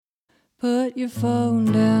Put your phone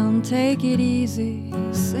down, take it easy,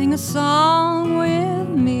 sing a song with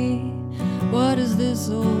me. What is this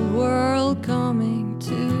old world coming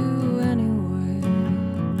to anyway?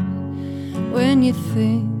 When you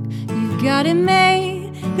think you've got it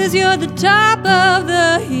made, 'cause you're the top of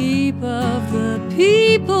the heap of the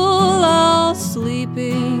people all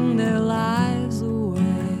sleeping their lives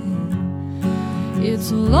away.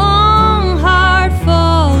 It's a long, hard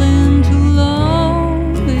fall into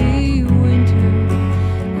lonely winter,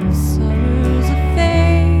 and summer's a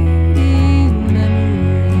fading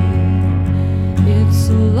memory. It's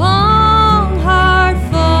a long, hard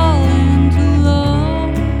fall into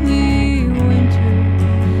lonely winter,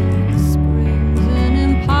 and spring's an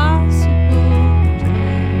impossible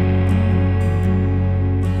day.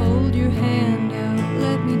 Hold your hand out,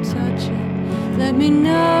 let me touch it, let me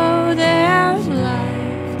know there's life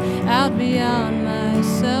out beyond my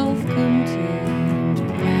self-contained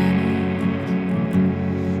planet.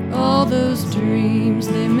 All those dreams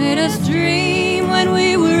they made us dream when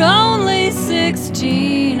we were only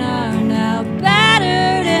 16 are now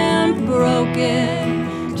battered and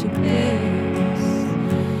broken to bits.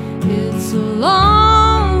 It's a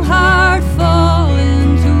long, hard fall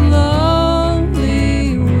into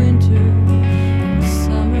lonely winter, and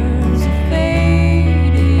summer's a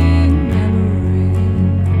fading memory.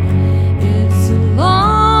 It's a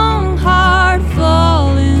long, hard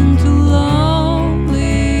fall into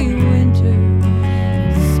lonely winter,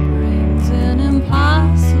 and spring's an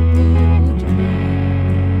impossible dream.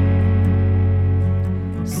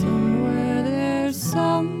 Somewhere there's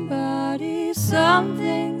somebody,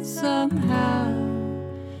 something, somehow.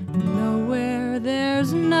 Nowhere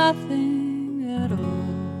there's nothing at all.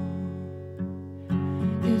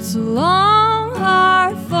 It's a long,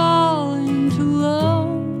 hard fall into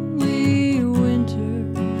lonely winter,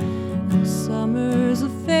 and summer's a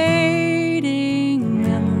fading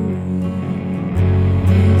memory.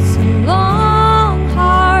 It's a long,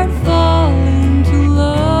 hard fall into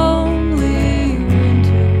lonely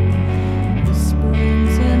winter, and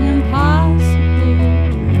spring's an impossible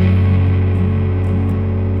dream.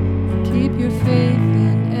 Keep your faith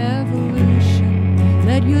in evolution,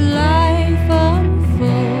 let your life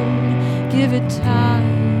unfold. Give it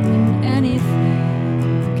time and anything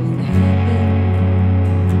can happen.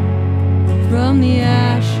 From the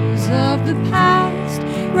ashes of the past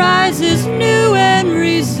rises new and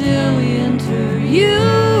resilienter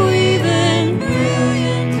you.